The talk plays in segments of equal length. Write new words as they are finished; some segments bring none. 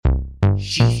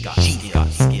She's got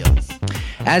skills.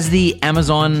 As the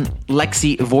Amazon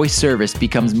Lexi voice service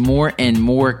becomes more and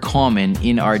more common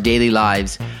in our daily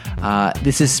lives,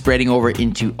 this is spreading over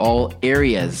into all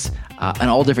areas and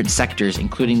all different sectors,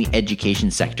 including the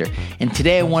education sector. And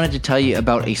today I wanted to tell you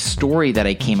about a story that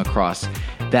I came across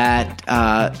that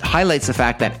highlights the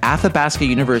fact that Athabasca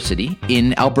University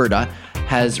in Alberta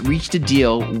has reached a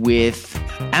deal with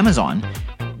Amazon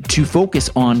to focus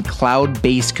on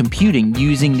cloud-based computing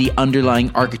using the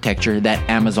underlying architecture that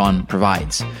Amazon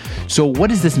provides. So what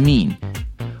does this mean?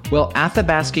 Well,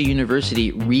 Athabasca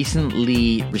University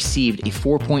recently received a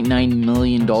 $4.9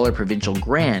 million provincial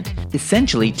grant,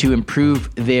 essentially to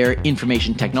improve their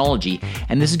information technology.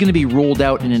 And this is going to be rolled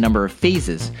out in a number of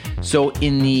phases. So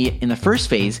in the first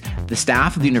phase, the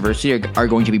staff of the university are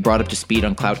going to be brought up to speed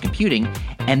on cloud computing.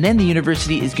 And then the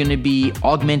university is going to be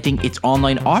augmenting its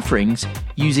online offerings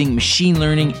using machine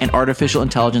learning and artificial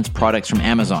intelligence products from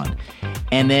Amazon.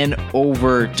 And then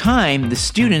over time, the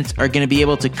students are going to be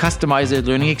able to customize their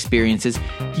learning experiences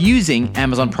using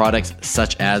Amazon products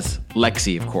such as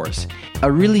Lexi, of course.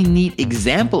 A really neat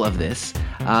example of this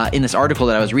in this article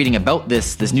that I was reading about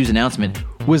this news announcement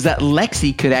was that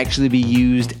Lexi could actually be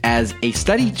used as a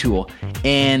study tool,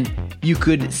 and you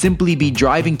could simply be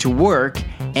driving to work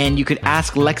and you could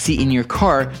ask Lexi in your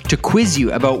car to quiz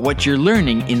you about what you're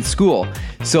learning in school.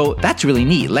 So that's really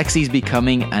neat. Lexi's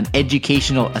becoming an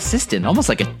educational assistant, almost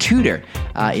like a tutor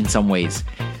in some ways.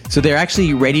 So they're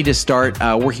actually ready to start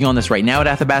working on this right now at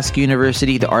Athabasca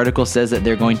University. The article says that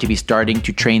they're going to be starting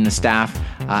to train the staff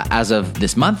as of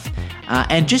this month.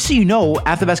 And just so you know,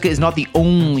 Athabasca is not the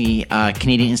only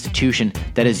Canadian institution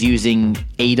that is using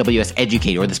AWS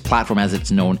Educate, or this platform as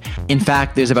it's known. In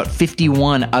fact, there's about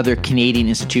 51 other Canadian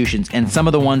institutions, and some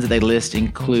of the ones that they list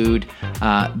include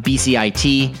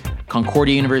BCIT,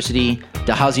 Concordia University,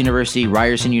 Dalhousie University,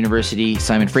 Ryerson University,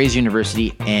 Simon Fraser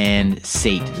University, and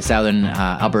SAIT, the Southern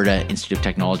Alberta Institute of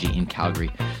Technology in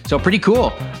Calgary. So pretty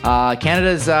cool.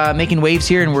 Canada's making waves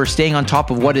here, and we're staying on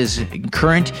top of what is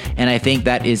current, and I think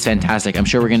that is fantastic. I'm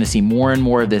sure we're going to see more and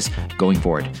more of this going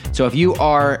forward. So if you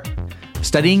are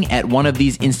studying at one of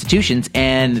these institutions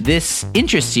and this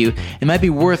interests you, it might be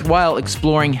worthwhile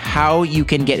exploring how you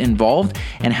can get involved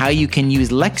and how you can use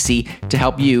Lexi to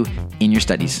help you in your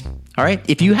studies. All right.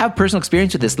 If you have personal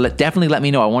experience with this, definitely let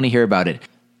me know. I want to hear about it.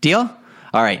 Deal?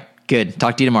 All right. Good.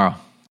 Talk to you tomorrow.